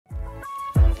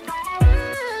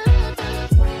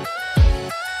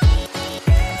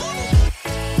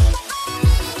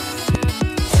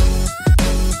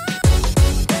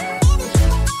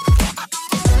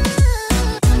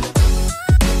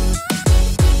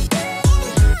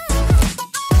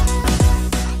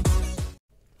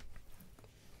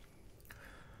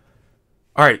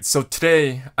Alright, so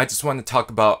today I just want to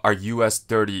talk about our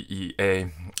US30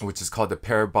 EA, which is called the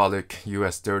Parabolic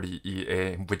US30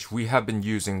 EA, which we have been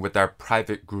using with our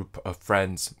private group of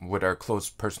friends, with our close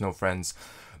personal friends,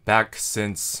 back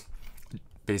since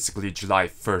basically July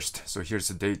 1st. So here's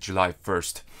the date, July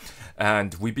 1st.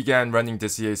 And we began running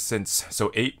this EA since,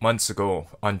 8 months ago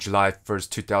on July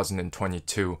 1st,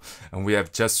 2022. And we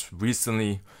have just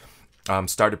recently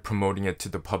started promoting it to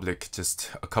the public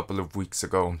just a couple of weeks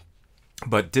ago.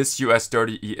 But this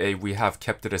US30 EA, we have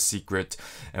kept it a secret,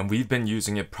 and we've been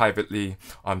using it privately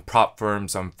on prop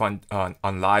firms, on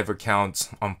live accounts,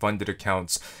 on funded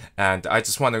accounts. And I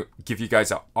just want to give you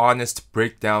guys an honest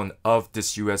breakdown of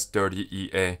this US30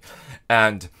 EA.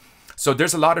 And so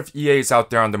there's a lot of EAs out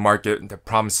there on the market that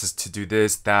promises to do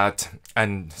this, that,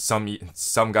 and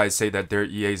some guys say that their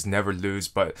EAs never lose,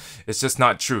 but it's just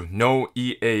not true. No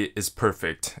EA is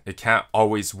perfect. It can't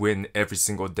always win every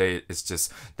single day. It's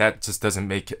just, that just doesn't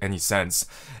make any sense.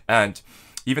 And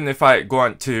even if I go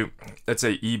on to, let's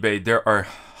say, eBay, there are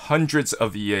hundreds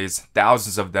of EAs,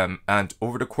 thousands of them. And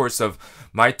over the course of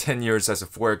my 10 years as a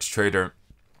Forex trader,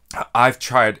 I've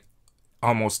tried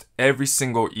almost every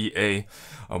single EA,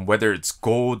 whether it's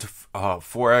gold,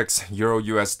 Forex, Euro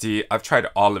USD. I've tried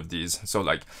all of these. So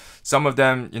like some of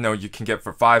them, you can get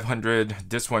for $500.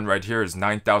 This one right here is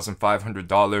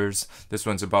 $9,500. This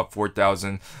one's about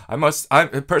 $4,000.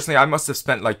 I personally must have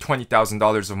spent like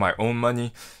 $20,000 of my own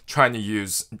money trying to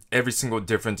use every single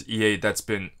different EA that's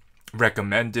been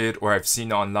recommended or I've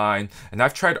seen online. And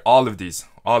I've tried all of these.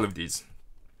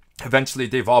 Eventually,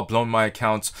 they've all blown my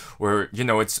accounts where,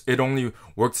 it only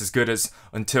works as good as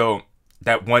until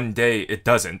that one day it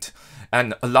doesn't.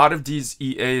 And a lot of these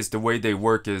EAs, the way they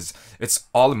work is it's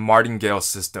all a martingale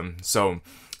system. So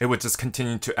it would just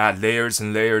continue to add layers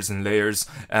and layers and layers.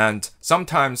 And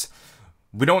sometimes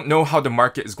we don't know how the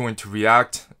market is going to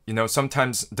react.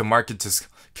 Sometimes the market just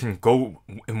can go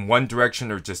in one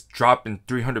direction or just drop in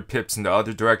 300 pips in the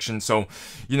other direction. So,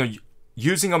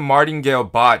 using a martingale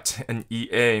bot and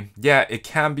EA, yeah, it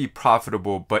can be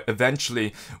profitable, but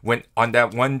eventually when on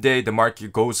that one day the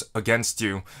market goes against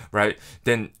you, right,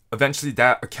 then eventually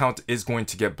that account is going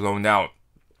to get blown out.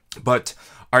 But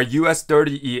our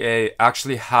US30 EA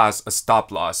actually has a stop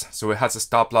loss. So it has a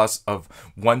stop loss of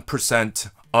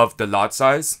 1% of the lot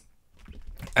size.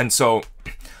 And so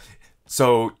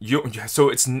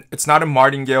it's not a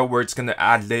martingale where it's gonna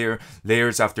add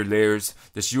layers after layers.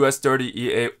 This US30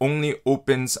 EA only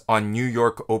opens on New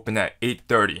York Open at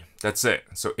 8:30. That's it.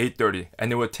 So 8:30,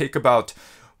 and it would take about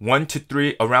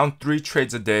around 3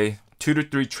 trades a day, 2 to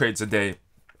 3 trades a day,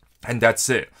 and that's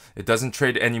it. It doesn't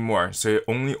trade anymore. So it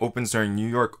only opens during New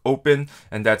York Open,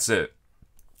 and that's it.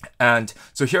 And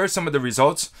so here are some of the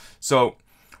results. So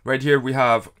right here we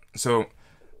have, so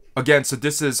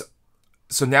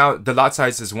now the lot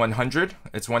size is 100.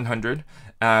 It's 100.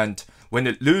 And when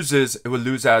it loses, it will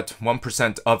lose at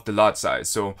 1% of the lot size.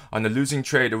 So on a losing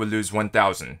trade, it will lose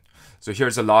 1,000. So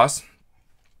here's a loss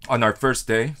on our first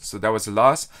day. So that was a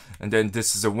loss. And then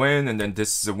this is a win. And then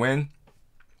this is a win.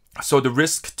 So the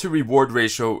risk to reward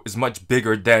ratio is much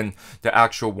bigger than the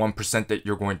actual 1% that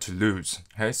you're going to lose.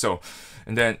 Okay, so,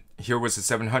 and then here was the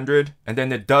 700, and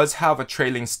then it does have a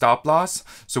trailing stop loss.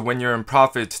 So when you're in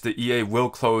profit, the EA will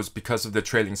close because of the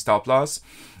trailing stop loss.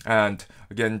 And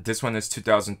again, this one is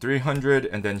 2,300,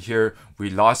 and then here we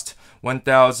lost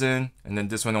 1,000, and then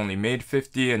this one only made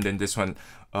 50, and then this one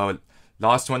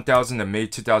lost 1,000 and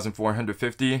made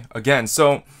 2,450 again.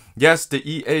 So yes, the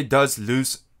EA does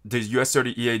lose. The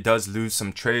US30 EA does lose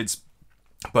some trades,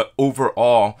 but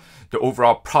overall, the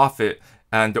overall profit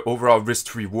and the overall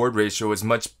risk to reward ratio is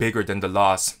much bigger than the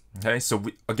loss. Okay, so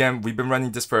we've been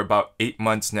running this for about 8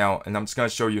 months now, and I'm just gonna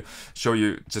show you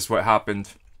just what happened.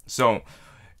 So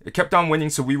it kept on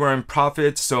winning, so we were in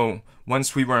profit. So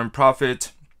once we were in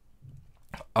profit,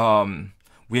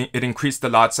 it increased the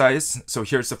lot size. So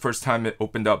here's the first time it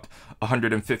opened up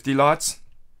 150 lots.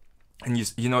 And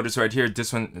you notice right here,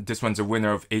 this one's a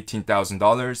winner of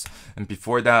 $18,000, and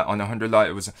before that on a 100 lot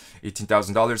it was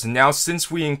 $18,000. And now since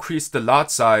we increased the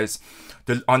lot size,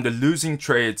 on the losing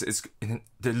trades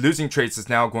is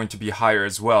now going to be higher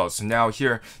as well. So now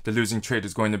here the losing trade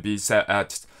is going to be set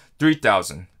at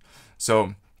 $3,000.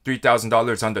 So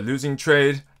 $3,000 on the losing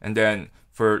trade, and then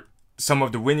for some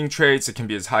of the winning trades it can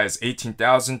be as high as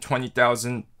 $18,000,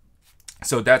 $20,000.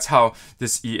 So that's how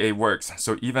this EA works.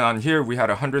 So even on here, we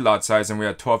had a 100 lot size and we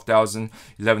had 12,000,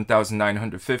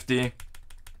 11,950.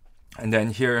 And then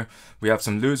here we have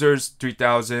some losers,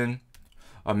 3,000,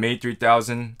 made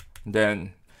 3,000,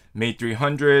 then made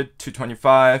 300,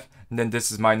 225, and then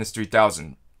this is minus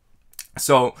 3,000.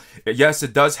 So yes,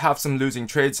 it does have some losing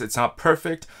trades. It's not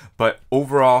perfect, but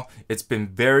overall it's been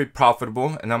very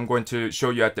profitable, and I'm going to show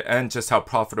you at the end just how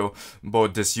profitable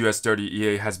this US30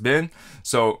 EA has been.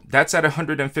 So that's at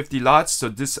 150 lots. So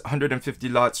this 150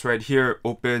 lots right here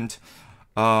opened,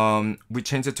 we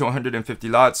changed it to 150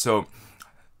 lots. So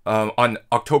on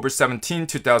October 17,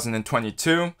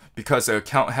 2022, because the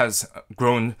account has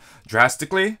grown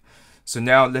drastically. So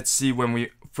now let's see when we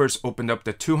first opened up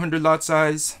the 200 lot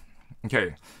size.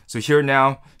 Okay, so here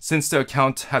now, since the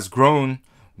account has grown,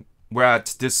 we're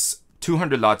at this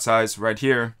 200 lot size right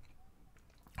here.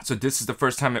 So this is the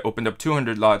first time I opened up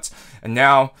 200 lots. And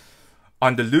now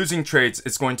on the losing trades,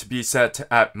 it's going to be set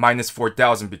at minus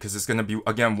 4,000 because it's going to be,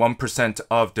 again, 1%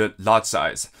 of the lot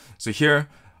size. So here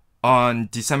on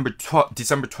December 12,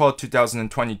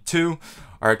 2022,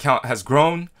 our account has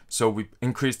grown. So we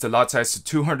increased the lot size to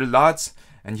 200 lots.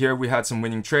 And here we had some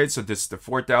winning trades. So this is the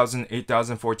 4,000,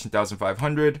 8,000,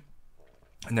 14,500,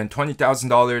 and then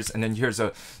 $20,000. And then here's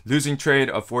a losing trade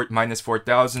of minus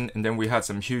 4,000. And then we had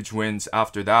some huge wins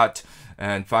after that.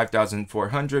 And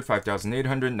 5,400,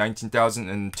 5,800, 19,000,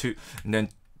 and then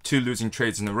two losing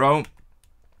trades in a row.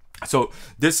 So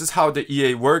this is how the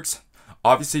EA works.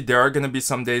 Obviously, there are going to be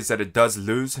some days that it does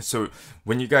lose. So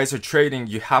when you guys are trading,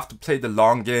 you have to play the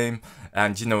long game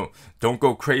and, you know, don't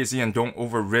go crazy and don't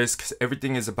over risk.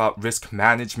 Everything is about risk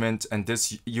management, and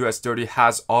this US30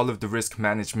 has all of the risk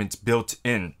management built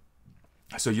in.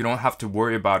 So you don't have to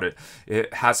worry about it.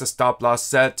 It has a stop loss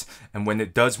set, and when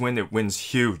it does win, it wins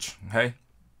huge. Okay.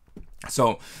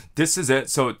 So this is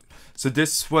it. So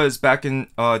this was back in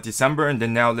December, and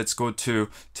then now let's go to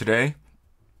today.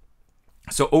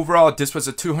 So overall, this was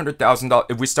a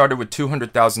 $200,000. We started with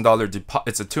 $200,000 deposit.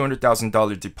 It's a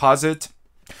 $200,000 deposit.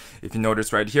 If you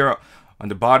notice right here on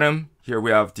the bottom, here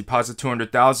we have deposit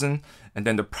 200,000, and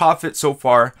then the profit so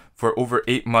far for over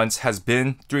 8 months has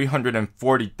been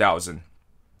 340,000.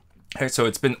 Okay, so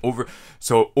it's been over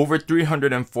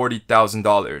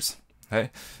 $340,000. Okay,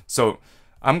 so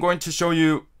I'm going to show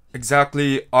you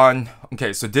exactly on.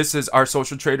 Okay, so this is our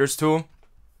social traders tool.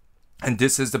 And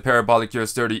this is the parabolic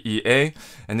US30 EA.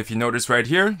 And if you notice right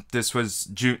here, this was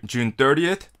June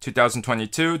 30th,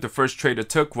 2022. The first trade it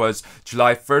took was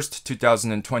July 1st,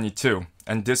 2022.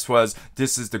 And this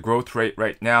is the growth rate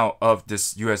right now of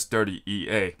this US30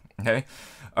 EA. Okay.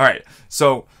 All right.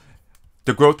 So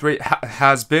the growth rate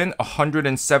has been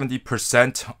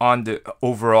 170% on the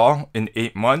overall in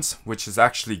 8 months, which is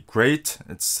actually great.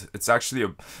 It's actually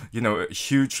a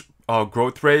huge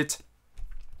growth rate.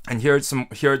 And here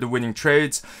are the winning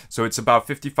trades. So it's about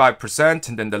 55%,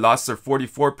 and then the losses are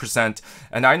 44%.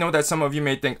 And I know that some of you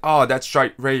may think, oh, that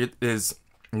strike rate is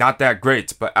not that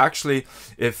great. But actually,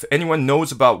 if anyone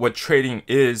knows about what trading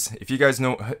is, if you guys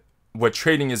know what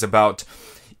trading is about,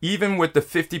 even with the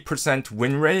 50%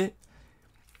 win rate,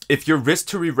 if your risk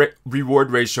to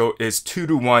reward ratio is 2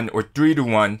 to 1 or 3 to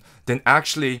 1, then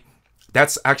actually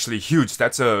that's actually huge.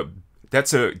 That's a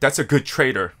good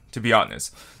trader, to be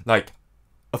honest. Like,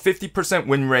 a 50%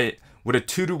 win rate with a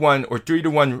 2 to 1 or 3 to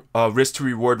 1 risk to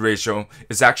reward ratio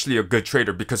is actually a good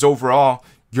trader, because overall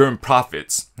you're in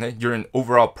profits. Okay? You're in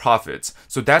overall profits.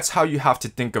 So that's how you have to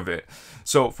think of it.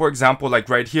 So for example, like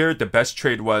right here, the best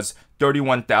trade was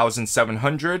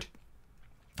 31,700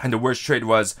 and the worst trade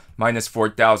was minus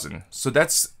 4,000. So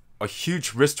that's a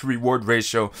huge risk to reward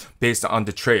ratio based on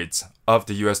the trades of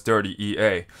the US30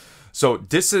 EA. So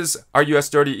this is our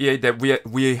US30 EA that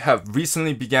we have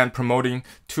recently began promoting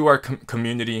to our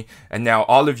community, and now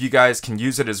all of you guys can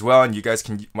use it as well. And you guys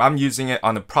can, I'm using it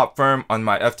on the prop firm, on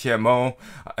my Ftmo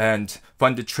and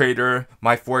funded trader,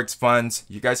 MyForexFunds.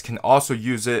 You guys can also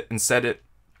use it and set it,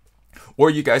 or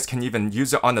you guys can even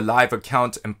use it on the live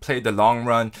account and play the long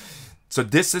run. So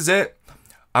this is it.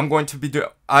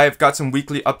 I've got some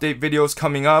weekly update videos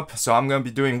coming up, so I'm going to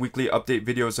be doing weekly update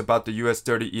videos about the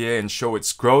US30 EA and show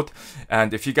its growth.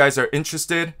 And if you guys are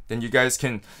interested, then you guys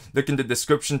can look in the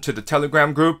description to the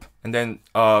Telegram group, and then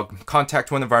contact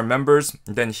one of our members,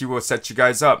 and then he will set you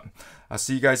guys up. I'll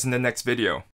see you guys in the next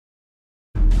video.